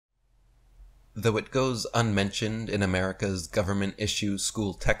Though it goes unmentioned in America's government-issue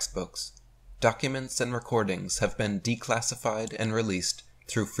school textbooks, documents and recordings have been declassified and released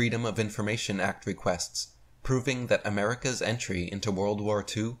through Freedom of Information Act requests, proving that America's entry into World War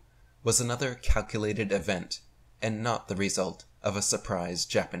II was another calculated event and not the result of a surprise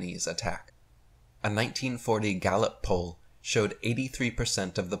Japanese attack. A 1940 Gallup poll showed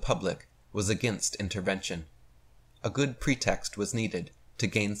 83% of the public was against intervention. A good pretext was needed to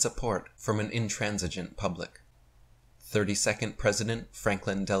gain support from an intransigent public. 32nd President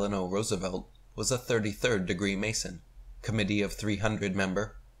Franklin Delano Roosevelt was a 33rd degree Mason, Committee of 300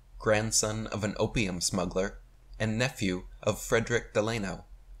 member, grandson of an opium smuggler, and nephew of Frederick Delano,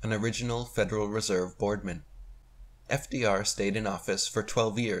 an original Federal Reserve boardman. FDR stayed in office for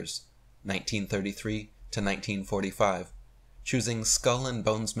 12 years, 1933 to 1945, choosing skull and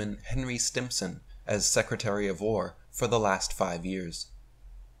bonesman Henry Stimson as Secretary of War for the last 5 years.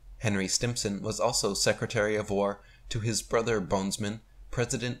 Henry Stimson was also Secretary of War to his brother bonesman,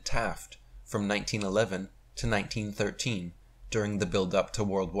 President Taft, from 1911 to 1913 during the build-up to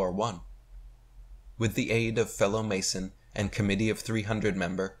World War I. With the aid of fellow Mason and Committee of 300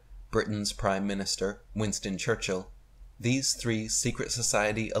 member, Britain's Prime Minister, Winston Churchill, these three secret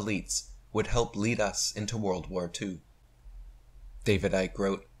society elites would help lead us into World War II. David Icke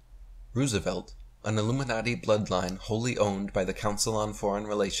wrote, Roosevelt, an Illuminati bloodline wholly owned by the Council on Foreign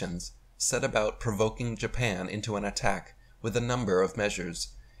Relations, set about provoking Japan into an attack with a number of measures,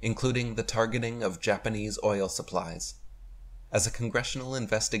 including the targeting of Japanese oil supplies. As a congressional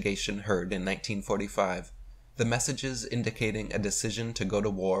investigation heard in 1945, the messages indicating a decision to go to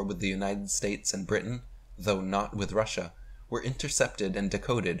war with the United States and Britain, though not with Russia, were intercepted and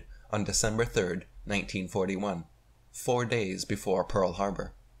decoded on December 3, 1941, 4 days before Pearl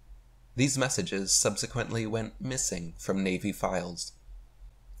Harbor. These messages subsequently went missing from Navy files.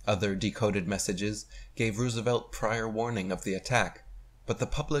 Other decoded messages gave Roosevelt prior warning of the attack, but the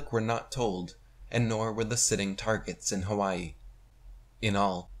public were not told, and nor were the sitting targets in Hawaii. In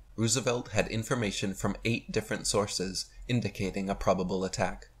all, Roosevelt had information from 8 different sources indicating a probable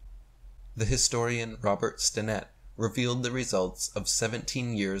attack. The historian Robert Stinnett revealed the results of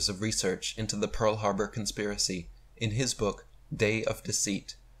 17 years of research into the Pearl Harbor conspiracy in his book Day of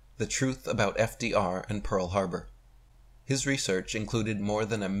Deceit, The Truth About FDR and Pearl Harbor. His research included more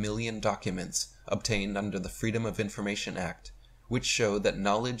than 1 million documents obtained under the Freedom of Information Act, which show that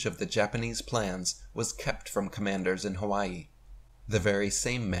knowledge of the Japanese plans was kept from commanders in Hawaii, the very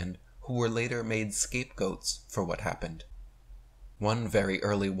same men who were later made scapegoats for what happened. One very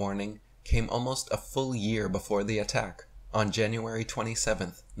early warning came almost a full year before the attack, on January 27,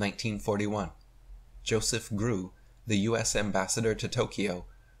 1941. Joseph Grew, the U.S. ambassador to Tokyo,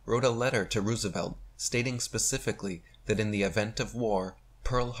 wrote a letter to Roosevelt stating specifically that in the event of war,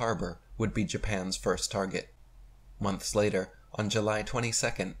 Pearl Harbor would be Japan's first target. Months later, on July 22,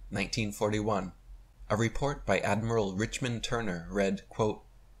 1941, a report by Admiral Richmond Turner read, quote,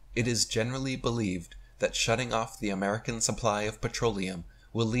 "It is generally believed that shutting off the American supply of petroleum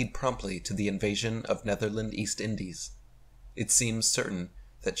will lead promptly to the invasion of Netherland East Indies. It seems certain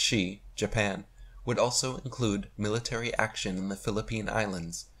that she, Japan, would also include military action in the Philippine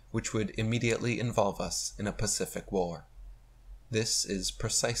Islands, which would immediately involve us in a Pacific War." This is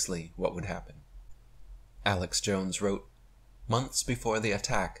precisely what would happen. Alex Jones wrote, "Months before the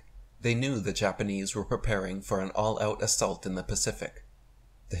attack, they knew the Japanese were preparing for an all-out assault in the Pacific.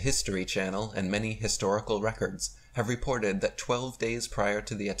 The History Channel and many historical records have reported that 12 days prior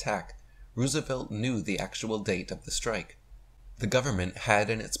to the attack, Roosevelt knew the actual date of the strike. The government had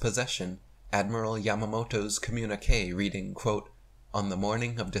in its possession Admiral Yamamoto's communique reading, quote, "On the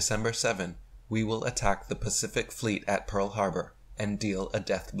morning of December 7, we will attack the Pacific Fleet at Pearl Harbor and deal a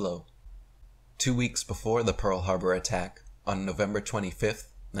death blow." 2 weeks before the Pearl Harbor attack, on November 25,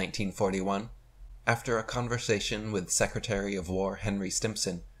 1941, after a conversation with Secretary of War Henry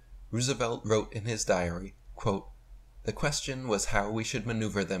Stimson, Roosevelt wrote in his diary, quote, "The question was how we should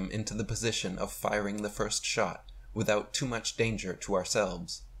maneuver them into the position of firing the first shot without too much danger to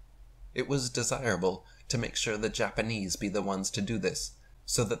ourselves. It was desirable to make sure the Japanese be the ones to do this,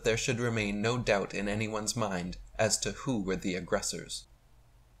 so that there should remain no doubt in anyone's mind as to who were the aggressors."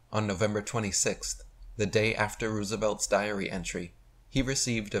 On November 26th, the day after Roosevelt's diary entry, he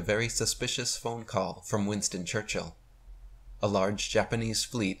received a very suspicious phone call from Winston Churchill. A large Japanese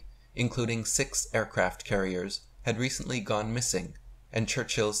fleet, including 6 aircraft carriers, had recently gone missing, and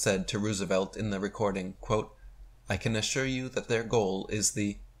Churchill said to Roosevelt in the recording, quote, "I can assure you that their goal is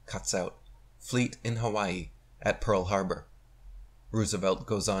the cuts out fleet in Hawaii at Pearl Harbor." Roosevelt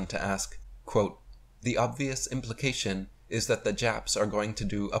goes on to ask, quote, "The obvious implication is that the Japs are going to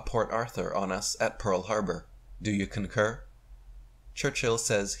do a Port Arthur on us at Pearl Harbor. Do you concur? Churchill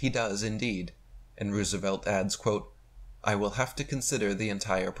says he does indeed, and Roosevelt adds, quote, "I will have to consider the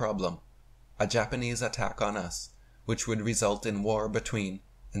entire problem. A Japanese attack on us, which would result in war between,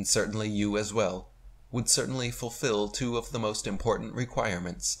 and certainly you as well, would certainly fulfill two of the most important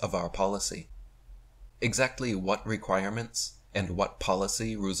requirements of our policy." Exactly what requirements and what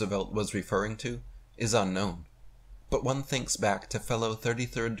policy Roosevelt was referring to is unknown, but one thinks back to fellow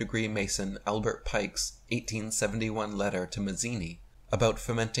 33rd degree Mason Albert Pike's 1871 letter to Mazzini about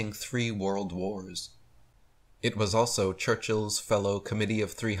fomenting 3 world wars. It was also Churchill's fellow Committee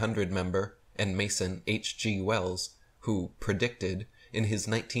of 300 member and Mason H.G. Wells who predicted, in his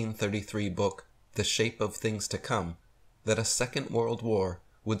 1933 book The Shape of Things to Come, that a Second World War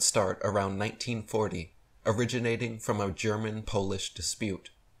would start around 1940, originating from a German-Polish dispute.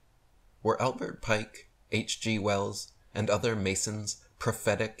 Were Albert Pike, H.G. Wells, and other Masons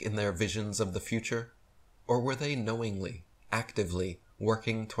prophetic in their visions of the future, or were they knowingly, actively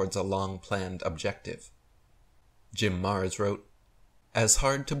working towards a long-planned objective? Jim Marrs wrote, "As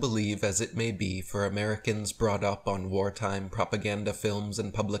hard to believe as it may be for Americans brought up on wartime propaganda films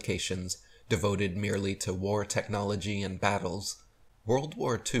and publications devoted merely to war technology and battles, World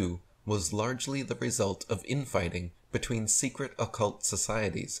War II was largely the result of infighting between secret occult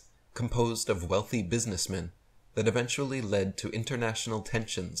societies composed of wealthy businessmen that eventually led to international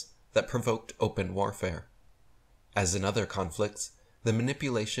tensions that provoked open warfare. As in other conflicts, the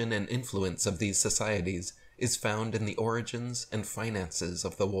manipulation and influence of these societies is found in the origins and finances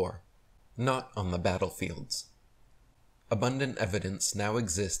of the war, not on the battlefields. Abundant evidence now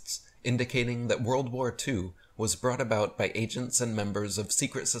exists indicating that World War II was brought about by agents and members of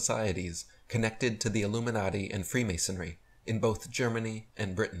secret societies connected to the Illuminati and Freemasonry in both Germany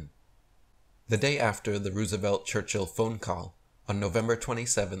and Britain. The day after the Roosevelt-Churchill phone call, on November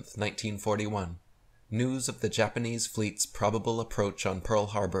 27, 1941, news of the Japanese fleet's probable approach on Pearl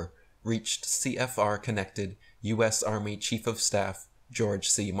Harbor reached CFR-connected U.S. Army Chief of Staff George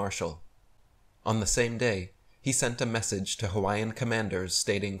C. Marshall. On the same day, he sent a message to Hawaiian commanders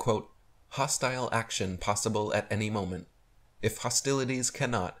stating, quote, "Hostile action possible at any moment. If hostilities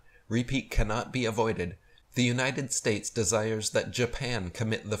cannot be avoided, the United States desires that Japan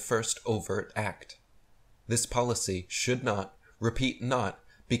commit the first overt act. This policy should not, repeat not,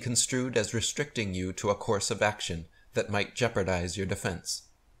 be construed as restricting you to a course of action that might jeopardize your defense."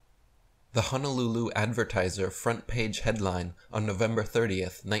 The Honolulu Advertiser front page headline on November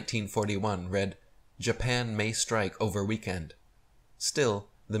 30th, 1941 read, "Japan may strike over weekend." Still,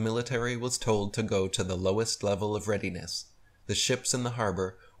 the military was told to go to the lowest level of readiness. The ships in the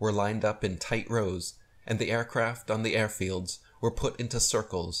harbor were lined up in tight rows, and the aircraft on the airfields were put into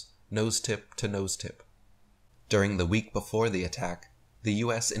circles, nose-tip to nose-tip. During the week before the attack, the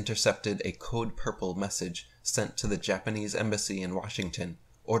U.S. intercepted a Code Purple message sent to the Japanese embassy in Washington,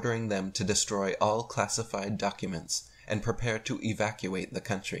 ordering them to destroy all classified documents and prepare to evacuate the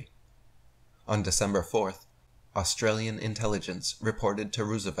country. On December 4th, Australian intelligence reported to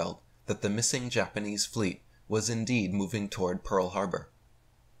Roosevelt that the missing Japanese fleet was indeed moving toward Pearl Harbor.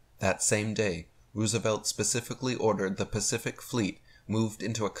 That same day, Roosevelt specifically ordered the Pacific Fleet moved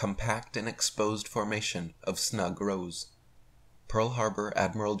into a compact and exposed formation of snug rows. Pearl Harbor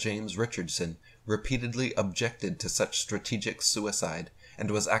Admiral James Richardson repeatedly objected to such strategic suicide and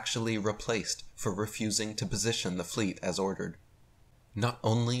was actually replaced for refusing to position the fleet as ordered. Not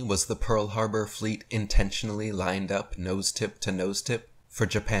only was the Pearl Harbor fleet intentionally lined up nose-tip to nose-tip for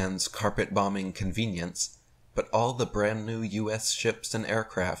Japan's carpet-bombing convenience, but all the brand-new U.S. ships and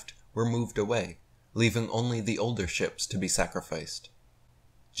aircraft were moved away, leaving only the older ships to be sacrificed.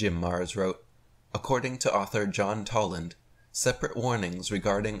 Jim Marrs wrote, "According to author John Tolland, separate warnings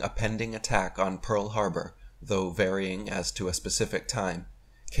regarding a pending attack on Pearl Harbor, though varying as to a specific time,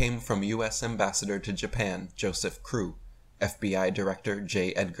 came from U.S. Ambassador to Japan Joseph Crew, FBI Director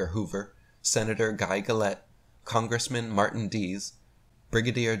J. Edgar Hoover, Senator Guy Gillette, Congressman Martin Dees,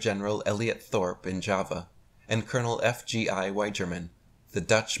 Brigadier General Elliot Thorpe in Java, and Colonel F.G.I. Weigerman, the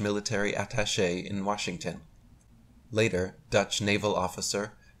Dutch military attaché in Washington." Later, Dutch naval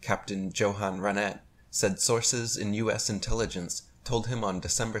officer Captain Johan Ranette said sources in U.S. intelligence told him on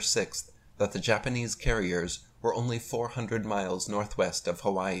December 6th that the Japanese carriers were only 400 miles northwest of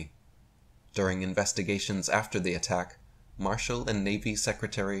Hawaii. During investigations after the attack, Marshall and Navy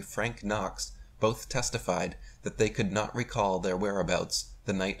Secretary Frank Knox both testified that they could not recall their whereabouts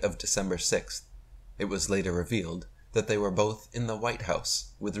the night of December 6th. It was later revealed that they were both in the White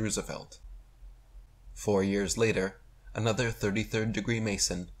House with Roosevelt. 4 years later, another 33rd degree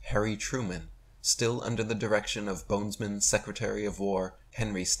Mason, Harry Truman, still under the direction of Bonesman's Secretary of War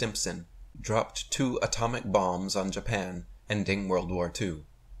Henry Stimson, dropped 2 atomic bombs on Japan, ending World War II.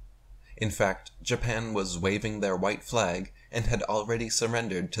 In fact, Japan was waving their white flag and had already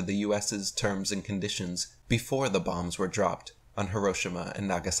surrendered to the US's terms and conditions before the bombs were dropped on Hiroshima and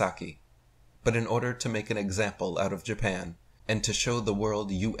Nagasaki. But in order to make an example out of Japan, and to show the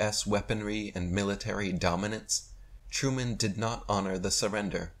world US weaponry and military dominance, Truman did not honor the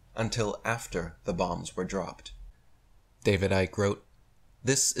surrender until after the bombs were dropped. David Icke wrote,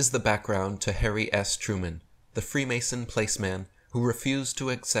 "This is the background to Harry S. Truman, the Freemason placeman who refused to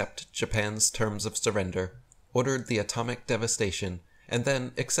accept Japan's terms of surrender, ordered the atomic devastation, and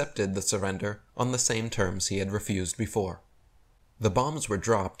then accepted the surrender on the same terms he had refused before. The bombs were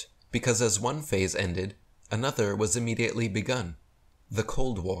dropped because as one phase ended, another was immediately begun, the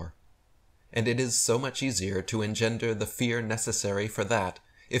Cold War. And it is so much easier to engender the fear necessary for that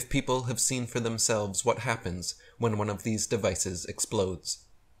if people have seen for themselves what happens when one of these devices explodes.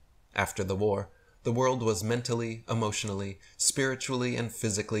 After the war, the world was mentally, emotionally, spiritually, and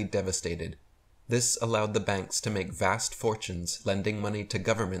physically devastated. This allowed the banks to make vast fortunes lending money to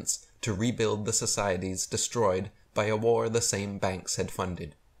governments to rebuild the societies destroyed by a war the same banks had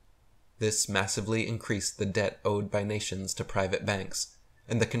funded. This massively increased the debt owed by nations to private banks,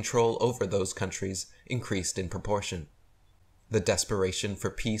 and the control over those countries increased in proportion. The desperation for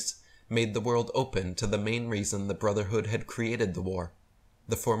peace made the world open to the main reason the Brotherhood had created the war,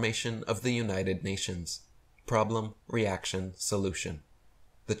 the formation of the United Nations. Problem, reaction, solution.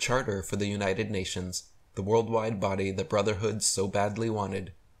 The charter for the United Nations, the worldwide body the Brotherhood so badly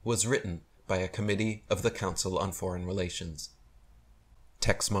wanted, was written by a committee of the Council on Foreign Relations.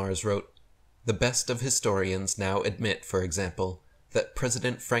 Tex Mars wrote, "The best of historians now admit, for example, that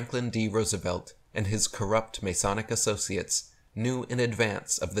President Franklin D. Roosevelt and his corrupt Masonic associates knew in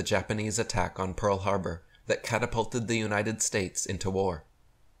advance of the Japanese attack on Pearl Harbor that catapulted the United States into war.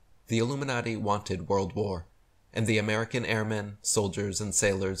 The Illuminati wanted World War, and the American airmen, soldiers, and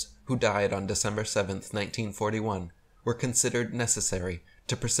sailors who died on December 7, 1941, were considered necessary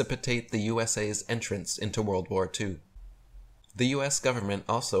to precipitate the USA's entrance into World War II. The U.S. government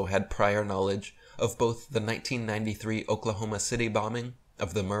also had prior knowledge of both the 1993 Oklahoma City bombing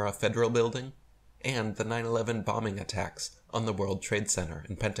of the Murrah Federal Building and the 9/11 bombing attacks on the World Trade Center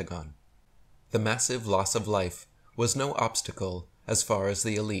and Pentagon. The massive loss of life was no obstacle as far as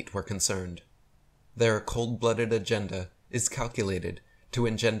the elite were concerned. Their cold-blooded agenda is calculated to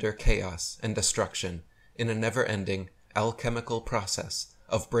engender chaos and destruction in a never-ending alchemical process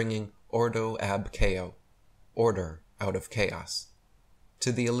of bringing ordo ab chao, order out of chaos.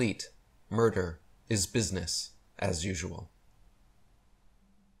 To the elite, murder is business as usual."